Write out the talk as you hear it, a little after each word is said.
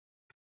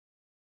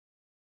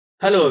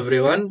Hello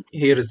everyone,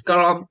 here is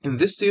Karam. In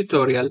this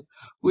tutorial,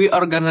 we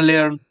are gonna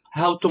learn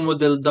how to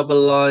model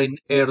double-line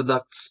air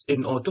ducts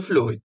in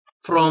AUTOFLUID.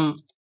 From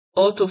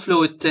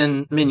AUTOFLUID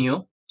 10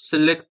 menu,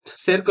 select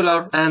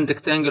circular and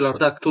rectangular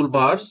duct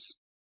toolbars.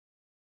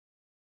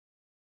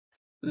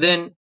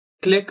 Then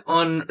click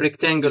on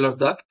rectangular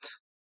duct.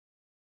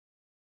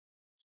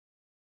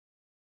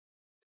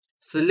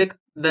 Select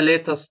the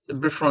latest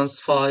preference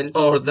file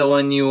or the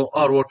one you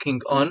are working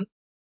on.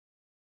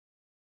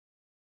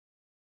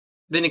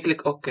 Then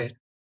click OK.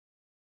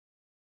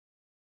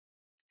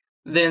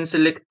 Then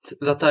select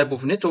the type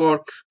of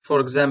network,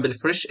 for example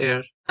fresh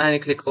air, and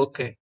click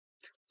OK.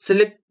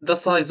 Select the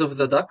size of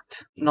the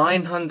duct,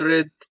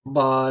 900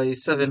 by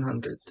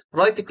 700.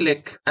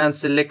 Right-click and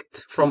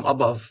select from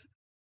above.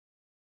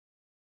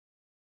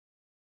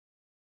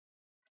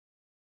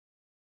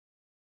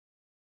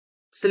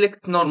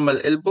 Select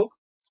normal elbow.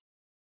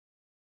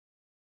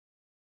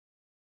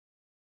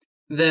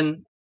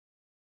 Then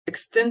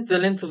extend the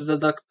length of the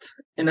duct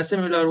in a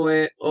similar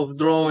way of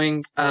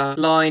drawing a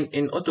line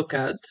in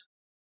AutoCAD.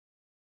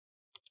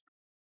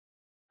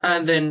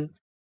 And then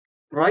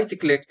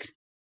right-click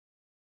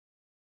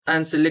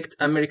and select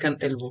American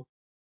elbow.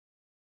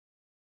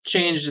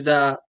 Change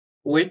the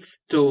width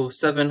to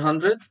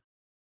 700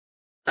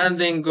 and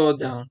then go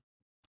down.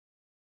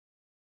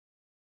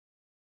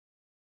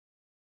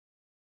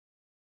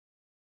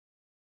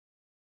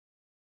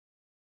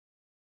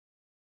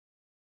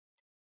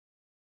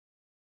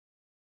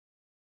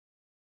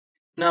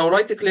 Now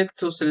right-click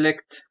to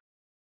select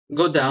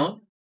go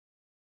down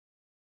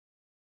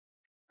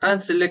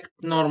and select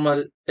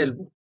normal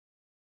elbow.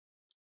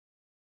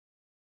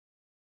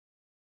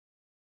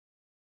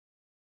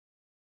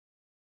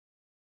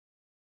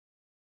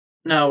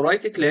 Now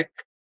right-click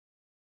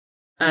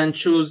and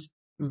choose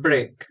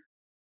break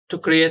to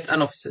create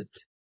an offset.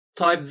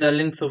 Type the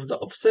length of the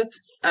offset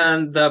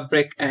and the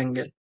break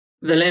angle.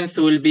 The length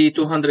will be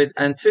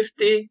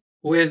 250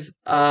 with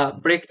a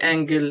break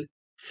angle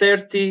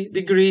 30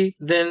 degree,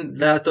 then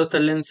the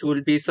total length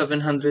will be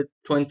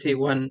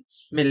 721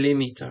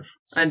 millimeter.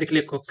 And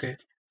click OK.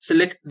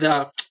 Select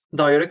the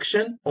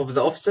direction of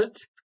the offset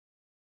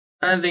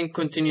and then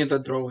continue the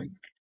drawing.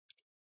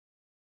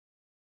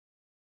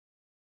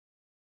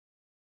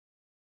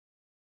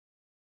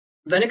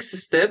 The next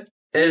step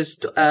is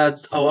to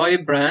add a Y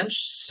branch.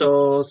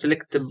 So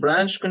select the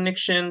branch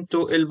connection,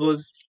 2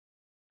 elbows,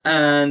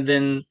 and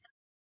then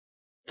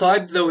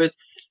type the width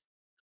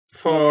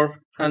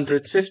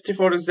 450,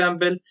 for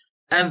example,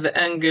 and the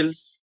angle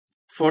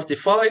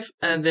 45,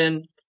 and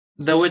then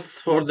the width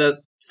for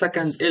the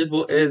second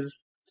elbow is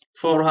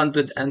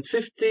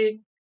 450,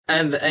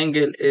 and the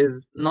angle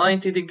is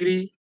 90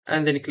 degree,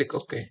 and then click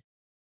OK.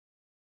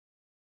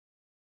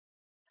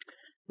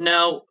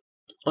 Now,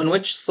 on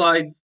which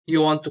side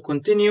you want to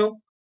continue?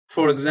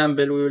 For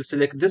example, we will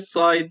select this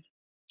side.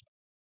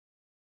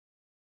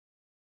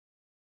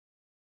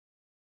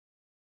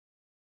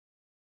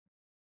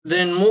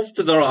 Then move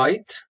to the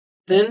right.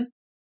 Then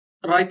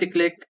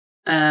right-click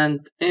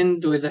and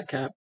end with a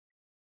cap.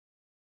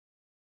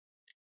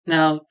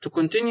 Now, to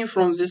continue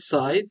from this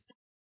side,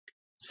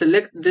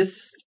 select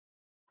this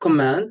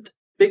command,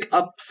 pick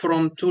up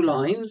from 2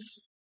 lines,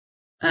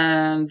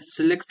 and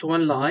select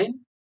one line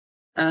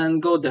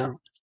and go down.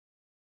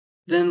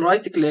 Then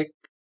right-click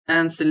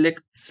and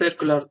select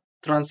circular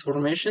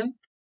transformation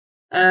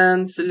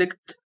and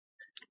select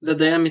the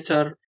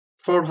diameter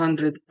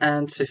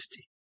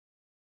 450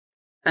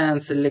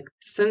 and select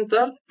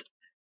centered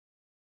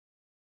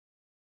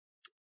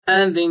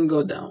and then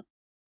go down.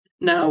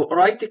 Now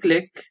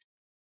right-click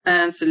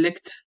and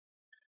select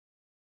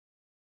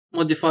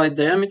modified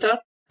diameter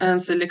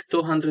and select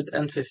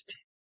 250.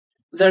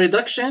 The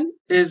reduction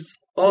is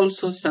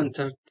also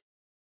centered.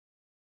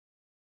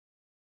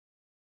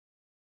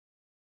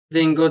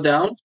 Then go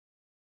down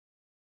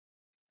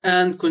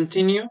and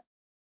continue,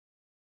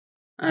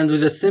 and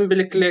with a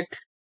simple click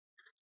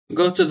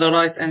go to the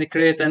right and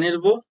create an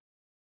elbow.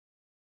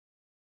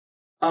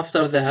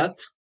 After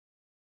that,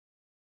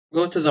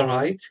 go to the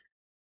right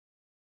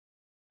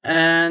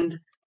and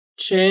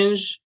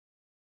change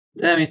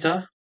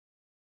diameter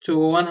to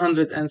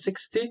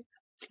 160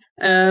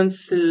 and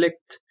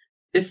select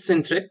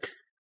eccentric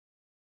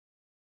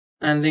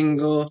and then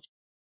go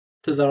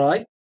to the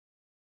right.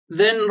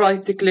 Then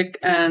right-click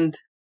and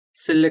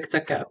select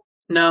a cap.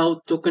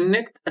 Now to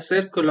connect a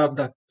circular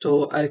duct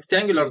to a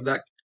rectangular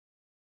duct,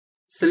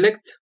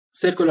 select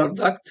circular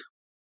duct,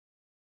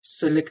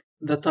 select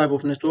the type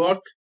of network,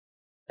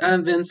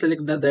 and then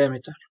select the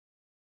diameter.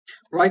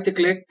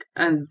 Right-click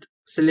and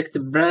select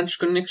branch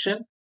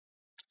connection.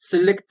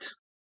 Select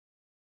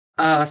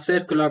a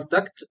circular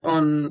duct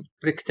on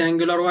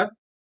rectangular one,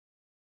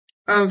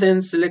 and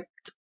then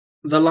select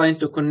the line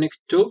to connect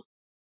to.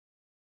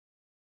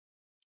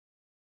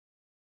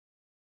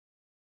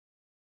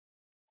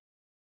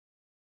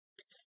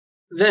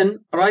 Then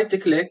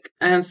right-click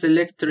and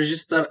select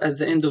register at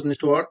the end of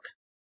network.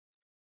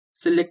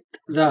 Select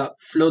the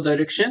flow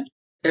direction,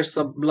 air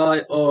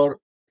supply or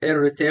air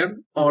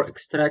return or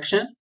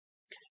extraction.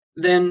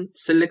 Then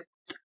select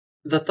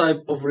the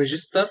type of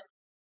register.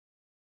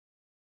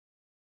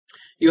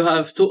 You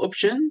have two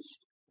options,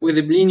 with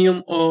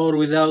Plinium or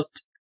without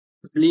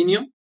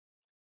Plinium.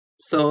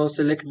 So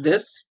select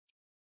this.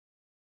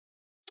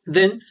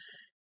 Then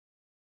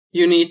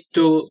you need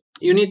to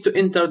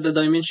enter the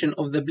dimension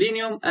of the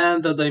Plinium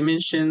and the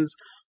dimensions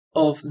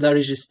of the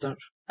register,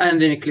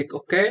 and then click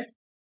OK.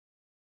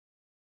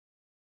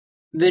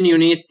 Then you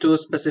need to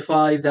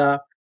specify the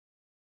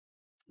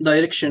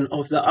direction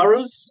of the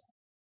arrows.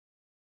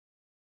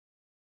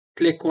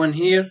 Click one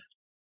here,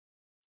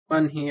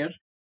 one here,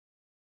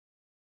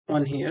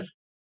 one here,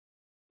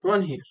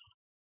 one here,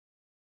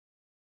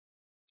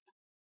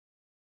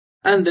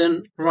 and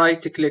then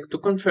right click to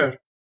confirm.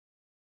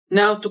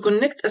 Now to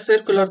connect a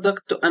circular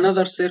duct to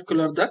another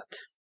circular duct,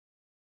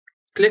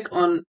 click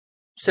on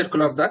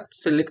circular duct,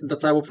 select the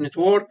type of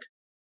network,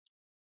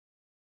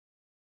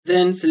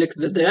 then select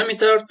the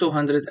diameter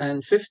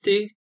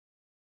 250,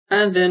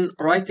 and then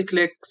right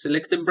click,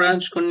 select the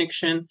branch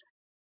connection,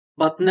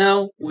 but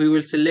now we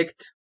will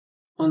select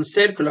on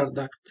circular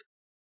duct.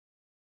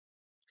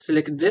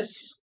 Select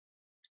this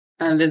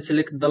and then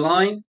select the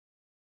line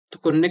to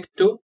connect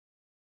to,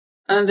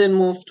 and then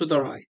move to the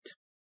right.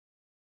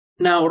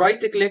 Now right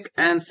click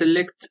and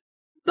select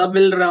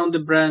double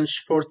round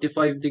branch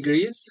 45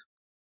 degrees.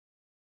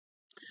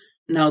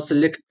 Now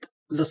select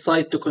the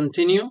side to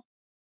continue.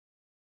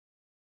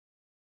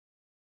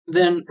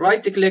 Then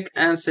right click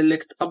and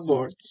select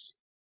upwards.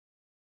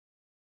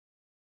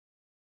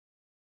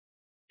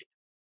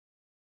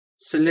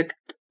 Select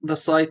the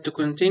side to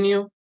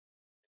continue.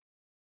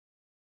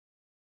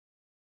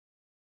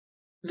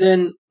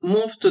 Then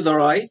move to the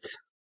right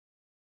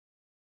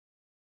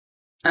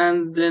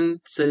and then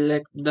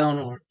select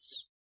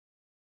downwards.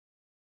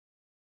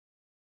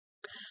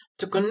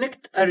 To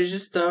connect a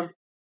register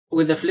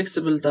with a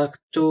flexible duct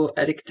to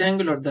a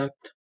rectangular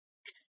duct,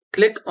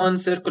 click on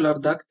circular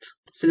duct,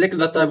 select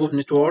the type of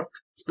network,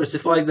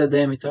 specify the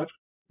diameter,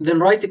 then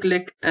right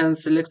click and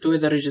select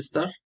with a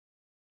register,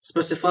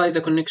 specify the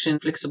connection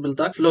flexible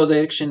duct, flow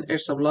direction air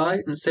supply,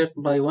 insert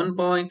by 1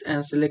 point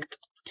and select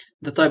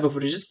the type of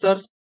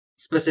registers,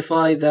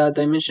 specify the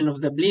dimension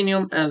of the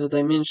Plinium and the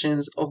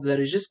dimensions of the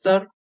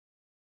register,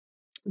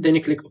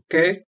 then click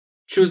OK,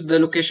 choose the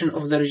location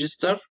of the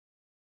register,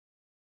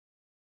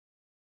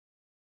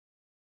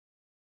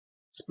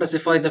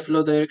 specify the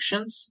flow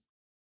directions,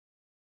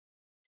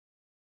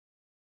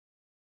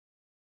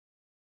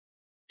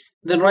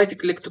 then right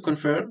click to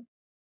confirm,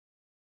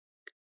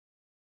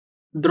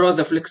 draw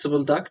the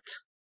flexible duct,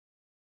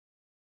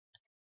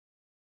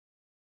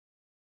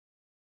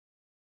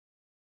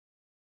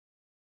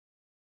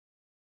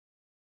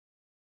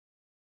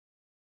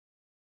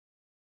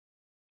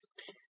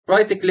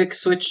 right click,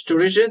 switch to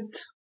rigid,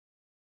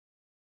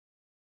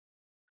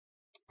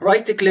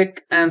 right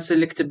click and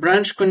select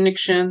branch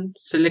connection,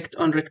 select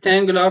on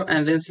rectangular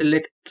and then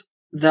select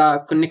the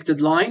connected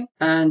line,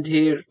 and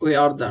here we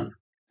are done.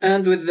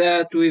 And with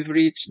that, we've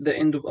reached the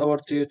end of our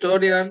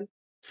tutorial.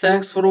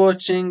 Thanks for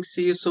watching.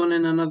 See you soon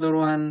in another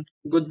one.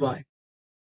 Goodbye.